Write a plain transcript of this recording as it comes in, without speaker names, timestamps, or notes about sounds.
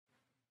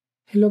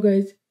Hello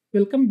guys,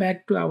 welcome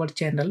back to our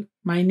channel.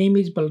 My name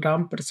is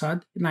Balram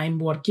Prasad and I am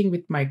working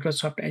with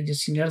Microsoft as a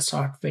senior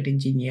software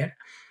engineer.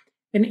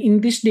 And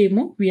in this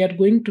demo, we are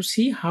going to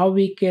see how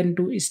we can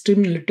do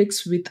stream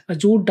analytics with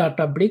Azure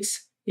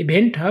Databricks,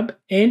 Event Hub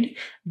and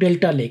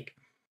Delta Lake.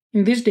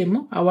 In this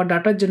demo, our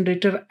data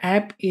generator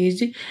app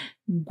is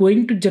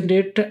going to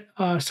generate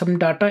some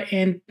data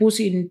and push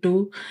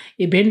into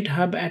Event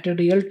Hub at a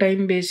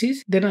real-time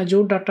basis. Then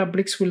Azure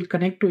Databricks will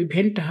connect to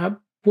Event Hub,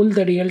 pull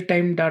the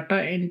real-time data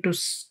and to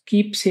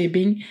keep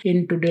saving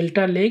into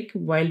Delta Lake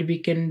while we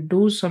can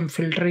do some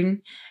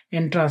filtering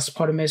and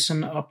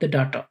transformation of the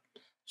data.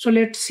 So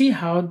let's see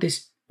how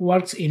this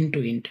works end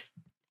to end.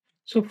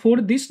 So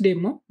for this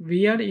demo,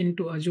 we are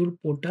into Azure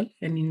portal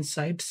and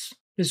inside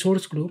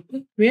resource group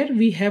where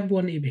we have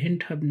one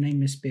event hub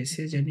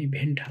namespaces and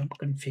event hub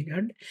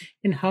configured.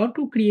 And how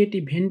to create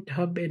event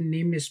hub and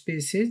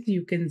namespaces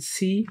you can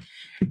see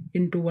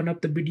into one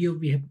of the video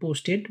we have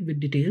posted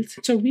with details.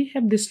 So we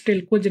have this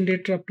telco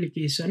generator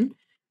application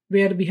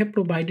where we have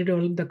provided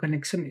all the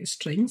connection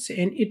strings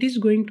and it is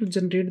going to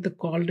generate the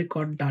call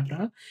record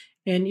data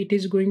and it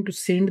is going to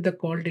send the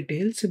call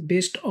details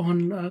based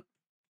on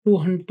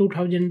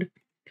 2000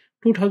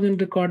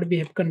 record we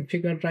have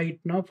configured right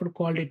now for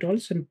call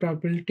details, and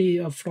probability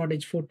of fraud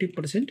is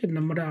 40% and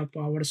number of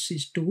hours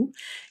is 2,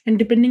 and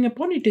depending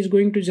upon it is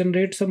going to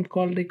generate some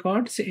call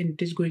records and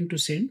it is going to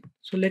send.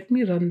 So let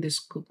me run this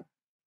code.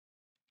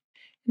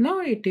 Now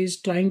it is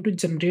trying to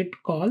generate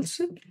calls.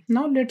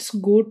 Now let's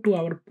go to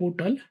our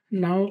portal.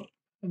 Now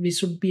we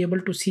should be able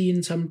to see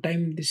in some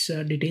time this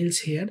details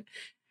here.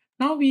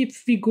 Now,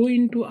 if we go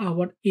into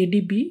our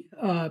ADB,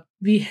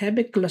 we have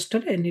a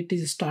cluster and it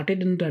is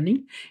started and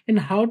running. And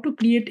how to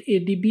create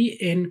ADB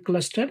and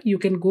cluster, you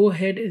can go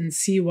ahead and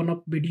see one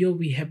of video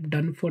we have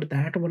done for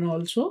that one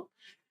also.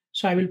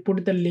 So I will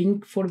put the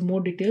link for more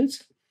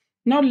details.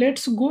 Now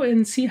let's go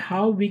and see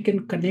how we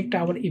can connect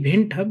our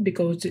event hub,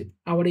 because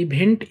our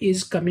event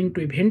is coming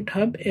to event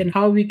hub, and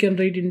how we can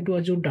read into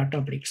Azure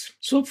Databricks.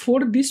 So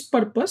for this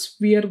purpose,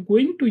 we are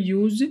going to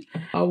use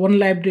one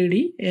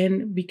library,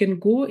 and we can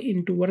go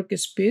into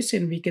workspace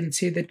and we can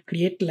say that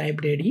create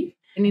library.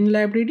 And in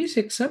library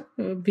section,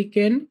 we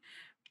can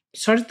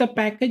search the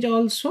package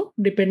also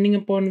depending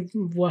upon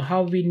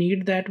how we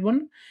need that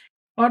one.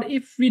 Or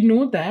if we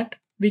know that,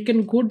 we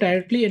can go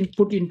directly and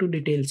put into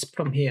details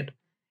from here.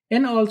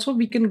 And also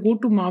we can go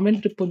to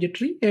Marvin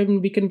repository and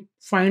we can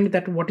find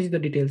that what is the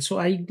details. So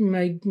I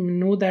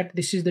know that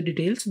this is the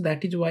details.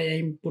 That is why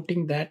I'm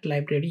putting that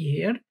library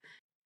here.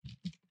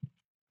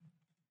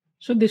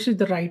 So this is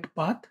the right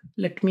path.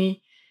 Let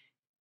me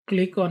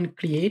click on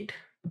create.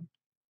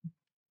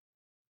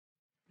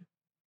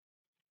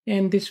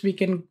 And this we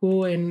can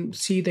go and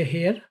see the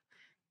here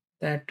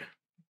that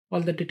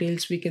all the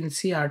details we can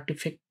see,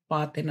 artifact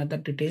path and other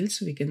details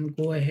we can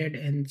go ahead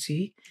and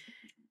see.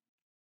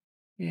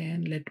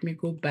 And let me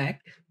go back.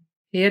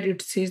 Here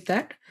it says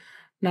that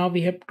now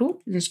we have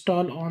to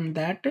install on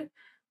that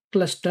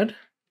cluster,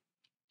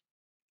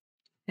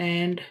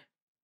 and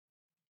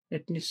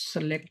let me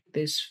select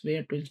this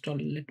where to install.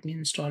 Let me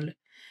install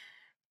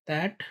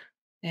that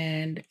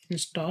and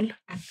install.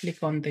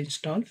 Click on the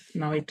install.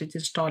 Now it is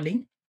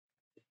installing.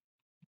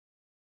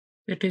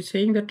 It is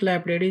saying that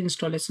library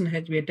installation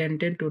has been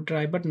attended to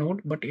driver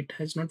node, but it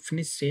has not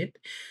finished yet.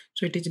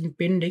 So it is in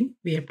pending.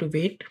 We have to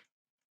wait.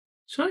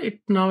 So it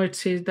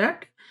says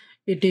that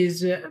it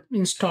is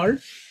installed.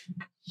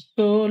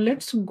 So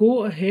let's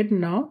go ahead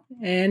now,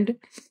 and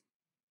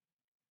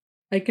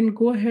I can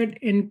go ahead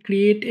and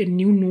create a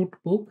new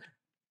notebook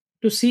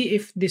to see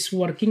if this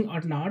working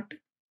or not.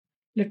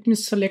 Let me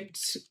select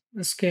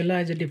Scala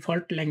as a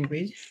default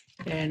language,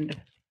 and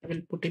I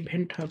will put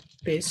event hub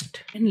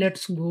paste, and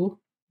let's go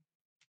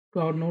to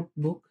our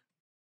notebook.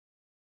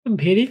 The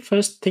very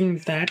first thing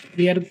that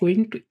we are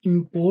going to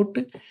import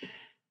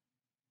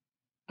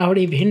our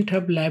event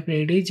hub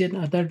libraries and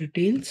other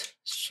details.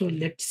 So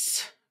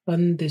let's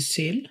run this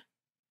cell.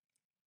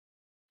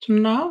 So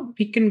now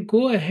we can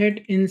go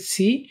ahead and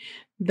see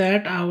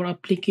that our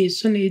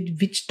application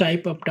is which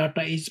type of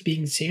data is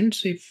being sent.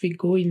 So if we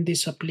go in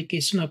this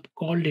application of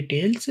call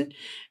details,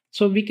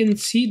 so we can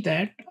see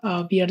that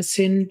we are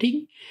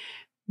sending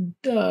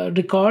the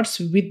records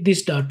with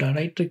this data,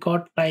 right?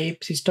 Record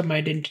type, system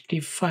identity,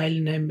 file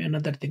name, and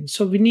other things.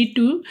 So we need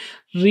to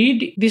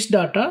read this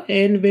data,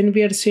 and when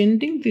we are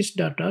sending this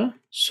data,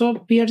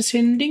 so we are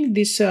sending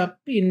this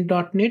in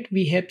 .NET.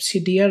 We have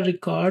CDR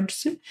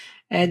records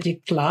as a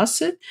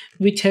class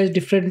which has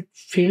different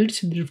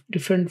fields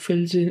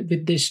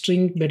with the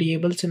string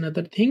variables and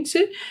other things,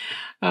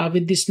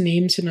 with these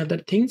names and other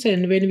things.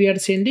 And when we are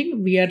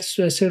sending, we are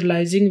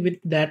serializing with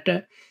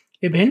that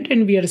event,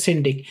 and we are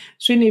sending.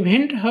 So in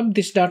event hub,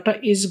 this data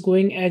is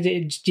going as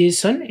a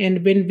JSON,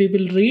 and when we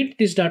will read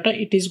this data,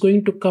 it is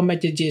going to come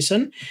as a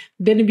JSON.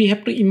 Then we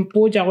have to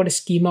impose our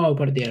schema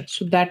over there.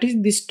 So that is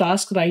this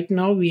task right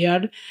now. We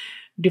are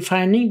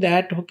defining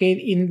that, okay,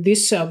 in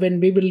this when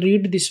we will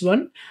read this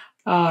one,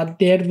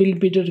 there will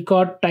be the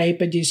record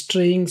type as a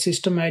string,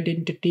 system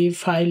identity,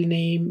 file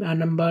name, a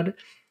number,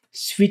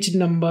 switch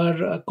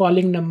number,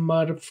 calling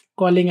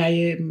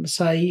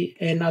IMSI,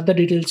 and other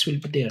details will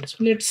be there.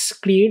 So let's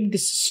create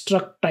this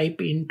struct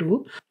type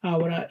into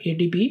our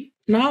ADB.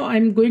 Now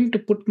I'm going to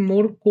put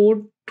more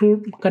code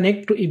to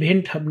connect to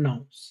Event Hub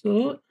now.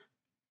 So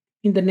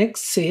in the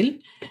next cell,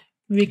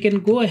 we can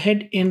go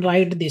ahead and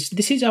write this.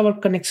 This is our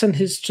connection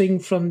history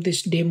from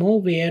this demo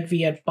where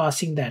we are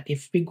passing that.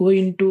 If we go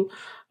into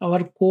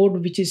our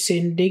code which is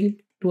sending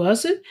to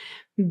us,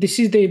 this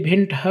is the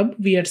Event Hub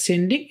we are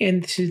sending,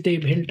 and this is the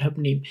Event Hub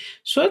name.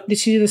 So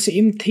this is the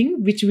same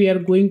thing which we are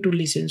going to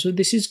listen. So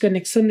this is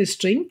connection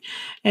string,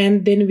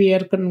 and then we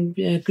are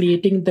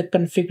creating the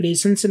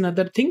configurations and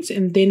other things,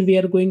 and then we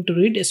are going to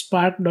read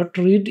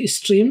spark.read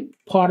stream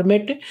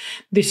format.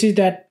 This is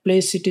that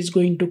place it is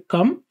going to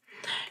come.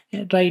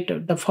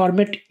 Right, the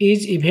format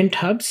is Event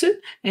Hubs,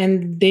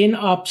 and then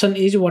option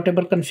is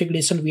whatever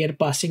configuration we are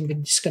passing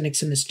with this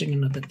connection string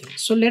and other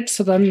things. So let's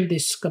run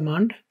this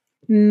command.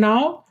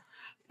 Now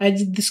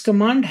as this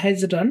command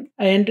has run,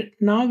 and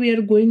now we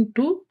are going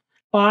to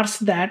parse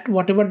that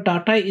whatever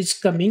data is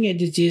coming as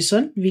a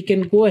JSON, we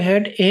can go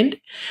ahead and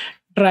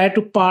try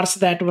to parse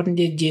that one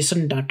the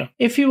JSON data.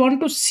 If you want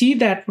to see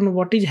that one,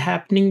 what is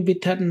happening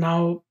with her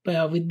now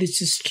with this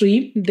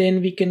stream, then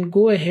we can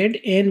go ahead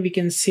and we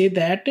can say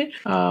that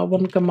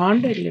one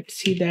command, let's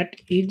see that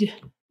is,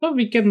 so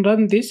we can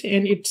run this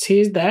and it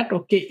says that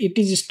okay, it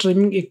is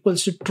streaming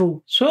equals to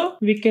true. So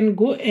we can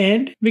go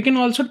and we can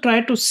also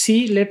try to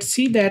see, let's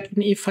see that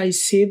if I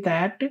say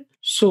that,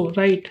 so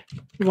right,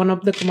 one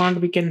of the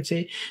command we can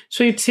say,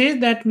 so it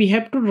says that we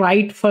have to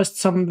write first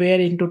somewhere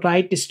into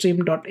write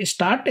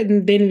stream.start,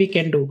 and then we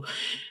can do.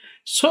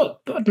 So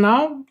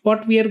now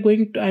what we are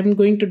going to, I'm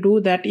going to do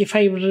that if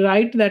I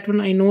write that one,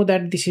 I know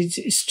that this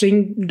is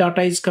string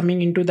data is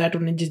coming into that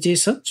one in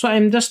JSON. So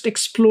I'm just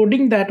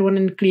exploding that one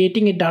and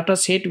creating a data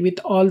set with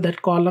all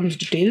that columns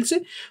details,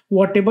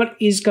 whatever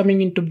is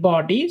coming into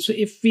body. So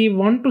if we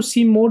want to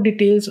see more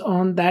details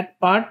on that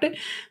part,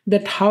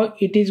 that how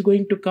it is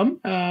going to come,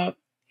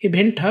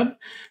 Event Hub.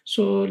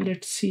 So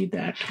let's see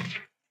that.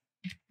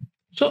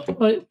 So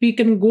we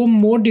can go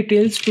more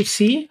details to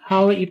see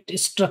how it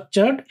is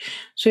structured.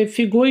 So if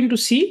you go into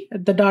see,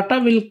 the data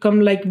will come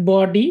like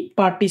body,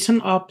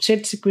 partition,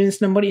 offset,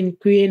 sequence number,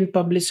 enquire, and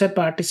publisher,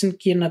 partition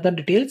key, and other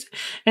details.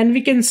 And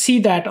we can see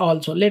that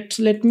also.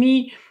 Let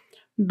me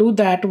do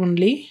that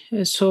only.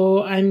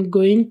 So I'm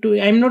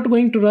not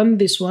going to run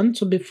this one.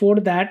 So before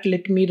that,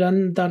 let me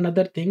run the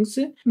another things.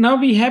 Now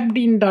we have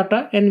the in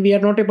data and we are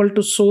not able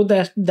to show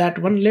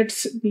that one.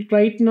 Let's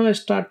right now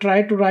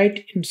try to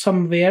write in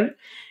somewhere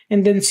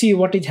and then see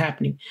what is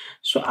happening.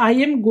 So I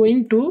am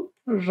going to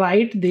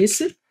write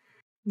this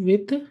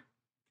with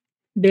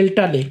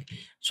Delta Lake.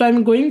 So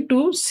I'm going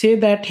to say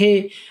that,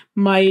 hey,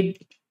 my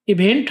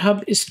Event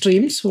Hub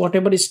streams,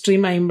 whatever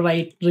stream I'm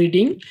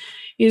reading,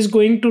 is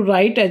going to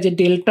write as a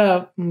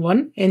Delta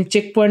 1, and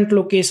checkpoint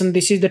location,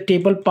 this is the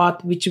table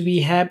path which we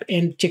have,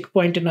 and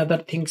checkpoint and other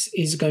things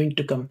is going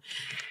to come.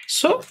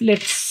 So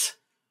let's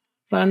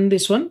run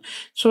this one.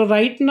 So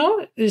right now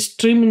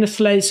stream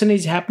initialization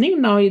is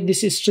happening. Now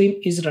this stream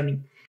is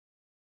running.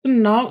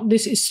 Now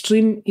this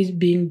stream is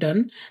being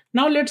done.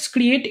 Now let's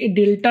create a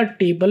delta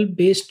table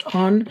based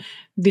on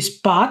this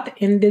path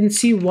and then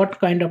see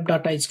what kind of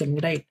data is coming,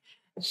 right?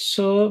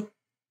 So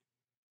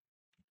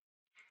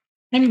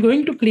I'm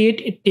going to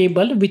create a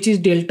table which is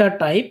delta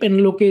type,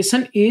 and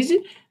location is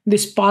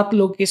this path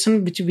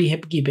location which we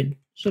have given.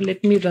 So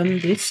let me run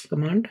this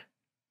command.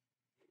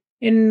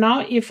 And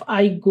now if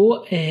I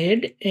go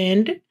ahead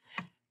and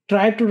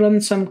try to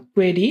run some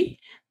query,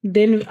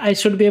 then I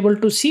should be able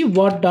to see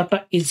what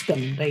data is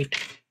coming, right?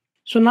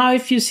 So now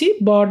if you see,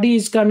 body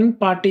is coming,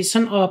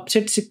 partition,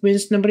 offset,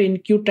 sequence number,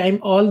 enqueue, time,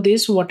 all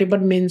this, whatever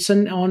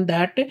mentioned on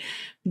that,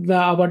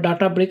 our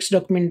Databricks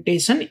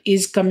documentation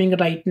is coming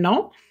right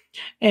now.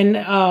 And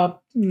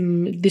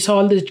this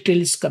all the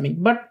details is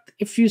coming. But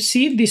if you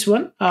see this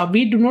one,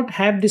 we do not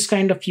have this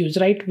kind of use,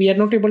 right? We are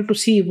not able to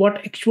see what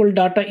actual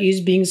data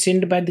is being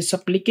sent by this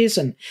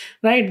application,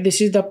 right?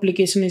 This is the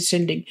application is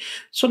sending.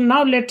 So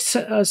now let's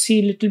see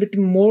a little bit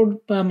more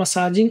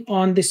massaging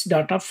on this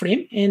data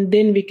frame, and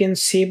then we can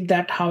save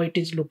that how it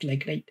is look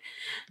like, right?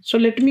 So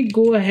let me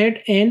go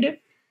ahead and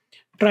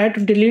try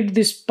to delete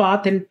this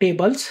path and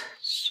tables.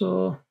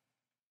 So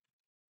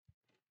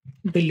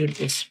delete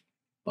this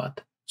path,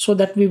 so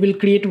that we will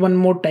create one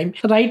more time.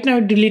 Right now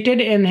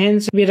deleted, and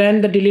hence we ran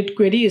the delete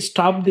query,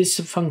 stop this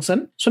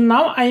function. So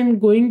now I am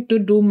going to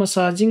do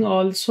massaging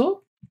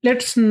also.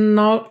 Let's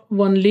now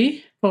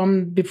only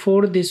from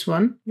before this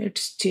one,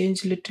 let's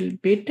change little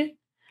bit.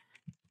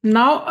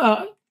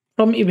 Now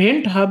from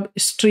Event Hub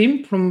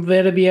stream, from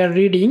where we are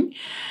reading,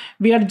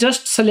 we are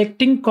just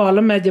selecting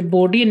column as a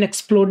body and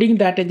exploding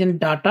that as in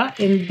data,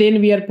 and then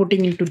we are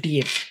putting into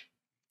DF.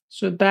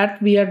 So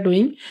that we are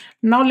doing.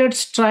 Now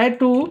let's try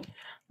to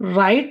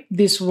write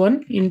this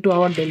one into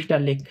our delta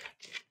lake,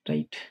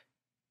 right?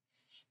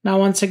 Now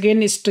once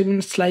again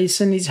stream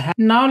selection is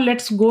now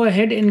let's go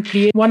ahead and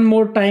create one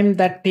more time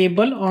that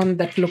table on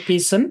that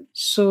location.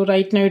 So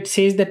right now it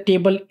says the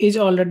table is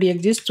already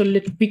exists, so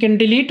we can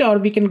delete or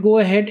we can go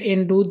ahead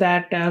and do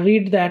that,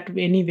 read that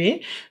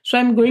anyway. So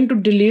I'm going to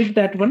delete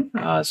that one,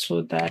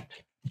 so that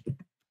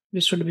we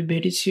should be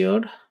very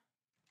sure.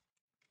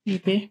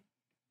 Okay,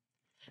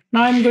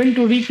 now I'm going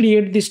to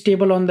recreate this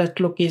table on that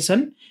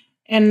location,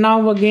 and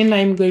now again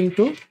I'm going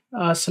to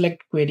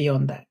select query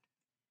on that.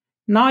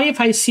 Now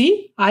if I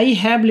see, I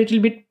have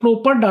little bit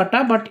proper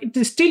data, but it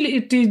is still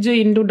it is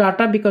into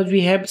data because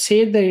we have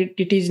said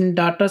that it is in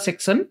data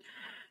section.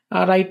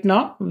 Right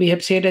now we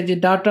have said as a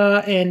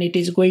data and it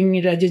is going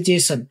as a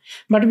JSON,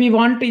 but we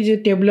want is a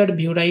tabular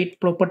view, right?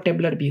 Proper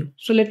tabular view.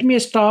 So let me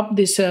stop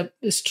this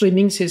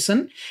streaming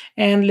session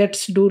and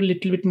let's do a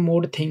little bit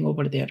more thing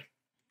over there.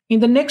 In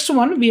the next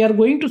one, we are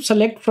going to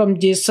select from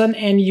JSON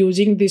and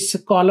using this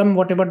column,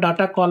 whatever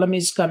data column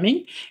is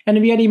coming, and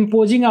we are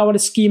imposing our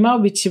schema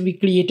which we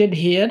created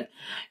here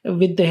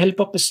with the help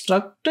of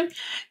struct.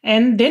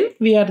 And then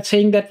we are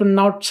saying that we'll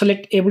now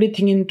select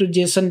everything into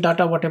JSON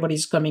data, whatever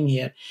is coming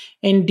here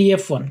in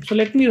df1. So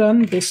let me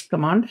run this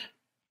command.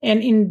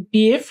 And in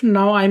df,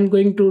 now I'm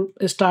going to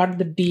start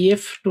the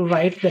df to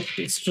write that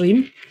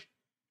stream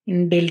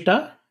in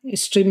delta.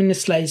 Stream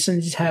initialization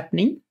is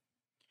happening.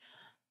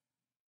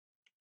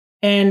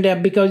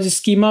 And because the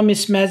schema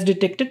mismatch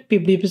detected,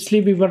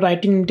 previously we were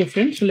writing in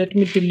different. So let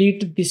me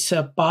delete this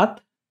path.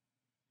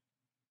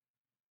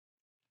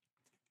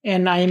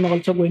 And I am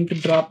also going to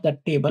drop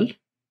that table.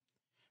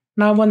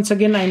 Now once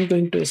again, I'm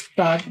going to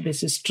start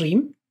this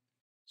stream.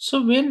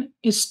 So when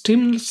a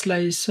stream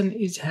selection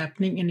is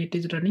happening and it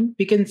is running,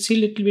 we can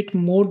see a little bit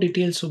more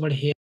details over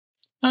here.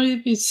 Now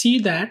if we see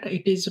that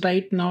it is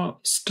right now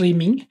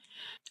streaming,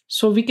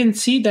 so we can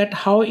see that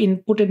how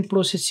input and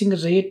processing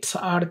rates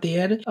are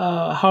there,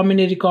 how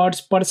many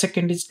records per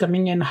second is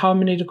coming and how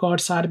many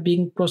records are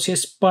being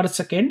processed per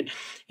second.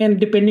 And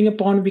depending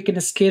upon, we can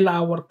scale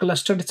our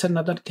clusters and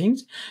other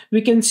things.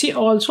 We can see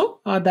also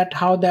that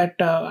how that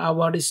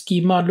our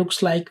schema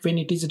looks like when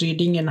it is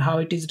reading and how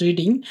it is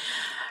reading.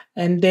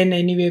 And then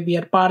anyway, we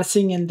are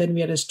parsing and then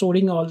we are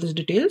storing all these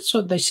details.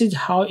 So this is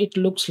how it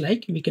looks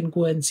like. We can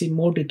go and see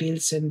more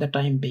details in the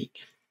time being.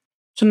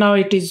 So now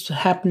it is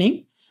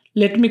happening.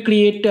 Let me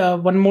create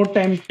one more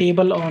time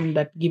table on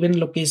that given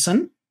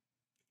location.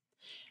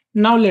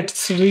 Now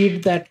let's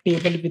read that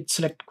table with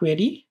select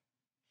query.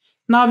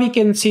 Now we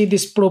can see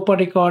this proper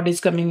record is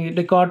coming,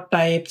 record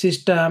type,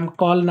 system,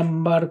 call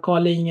number,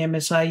 calling,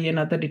 MSI, and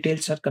other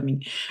details are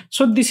coming.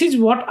 So this is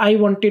what I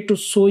wanted to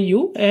show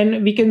you.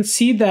 And we can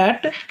see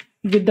that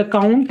with the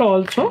count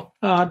also,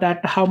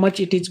 that how much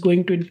it is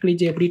going to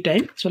increase every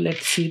time. So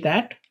let's see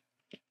that.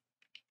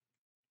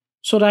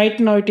 So right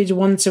now it is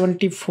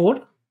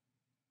 174.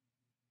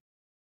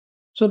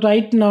 So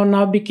right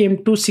now became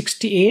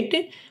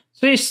 268.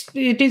 So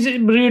it is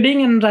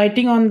reading and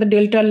writing on the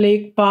Delta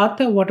Lake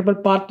path, whatever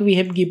path we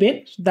have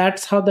given. So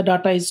that's how the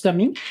data is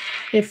coming.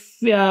 If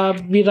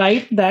we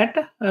write that,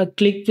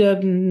 click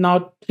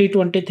now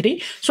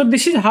 323. So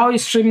this is how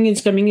streaming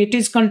is coming. It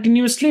is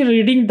continuously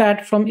reading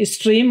that from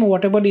stream,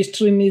 whatever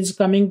stream is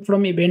coming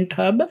from Event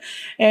Hub,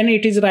 and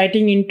it is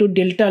writing into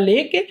Delta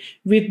Lake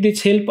with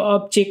this help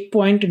of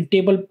checkpoint and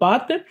table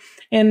path.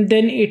 And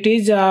then it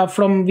is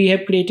from, we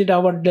have created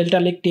our Delta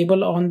Lake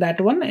table on that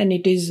one, and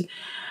it is,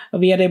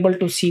 we are able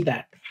to see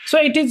that. So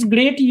it is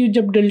great use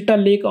of Delta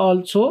Lake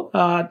also.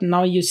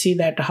 Now you see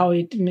that how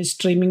it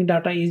streaming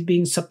data is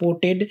being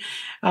supported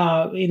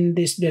in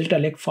this Delta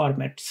Lake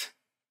formats.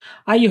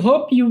 I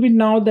hope you will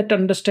now that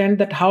understand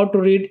that how to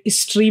read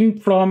stream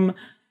from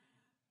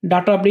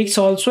Databricks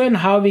also, and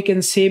how we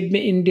can save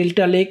in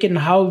Delta Lake, and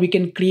how we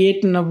can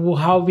create and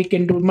how we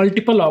can do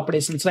multiple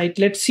operations, right?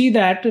 Let's see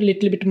that a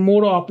little bit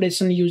more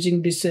operation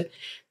using this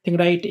thing,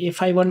 right?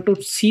 If I want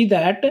to see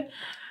that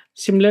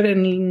similar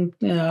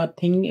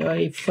thing,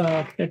 if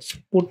let's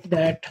put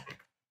that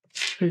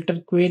filter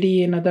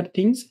query and other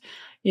things,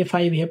 if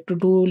I have to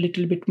do a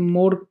little bit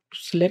more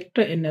select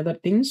and other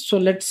things. So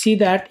let's see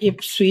that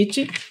if switch,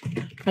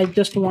 I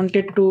just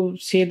wanted to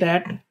say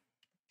that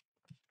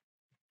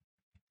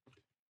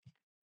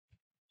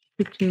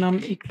switch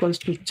num equals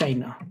to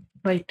China,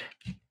 right?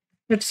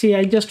 Let's see,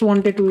 I just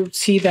wanted to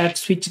see that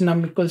switch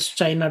num equals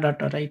China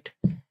data, right?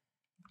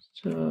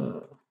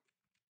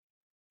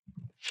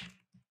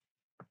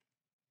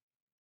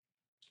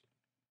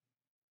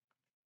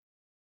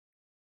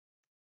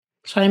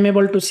 So I'm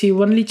able to see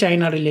only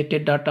China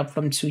related data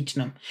from switch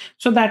num.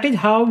 So that is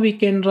how we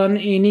can run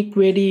any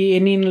query,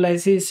 any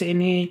analysis,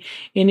 any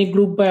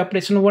group by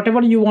operation,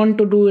 whatever you want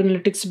to do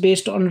analytics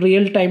based on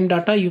real time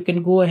data, you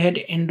can go ahead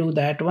and do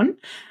that one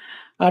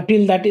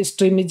till that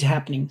stream is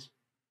happening.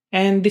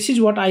 And this is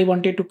what I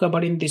wanted to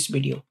cover in this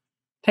video.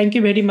 Thank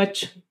you very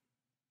much.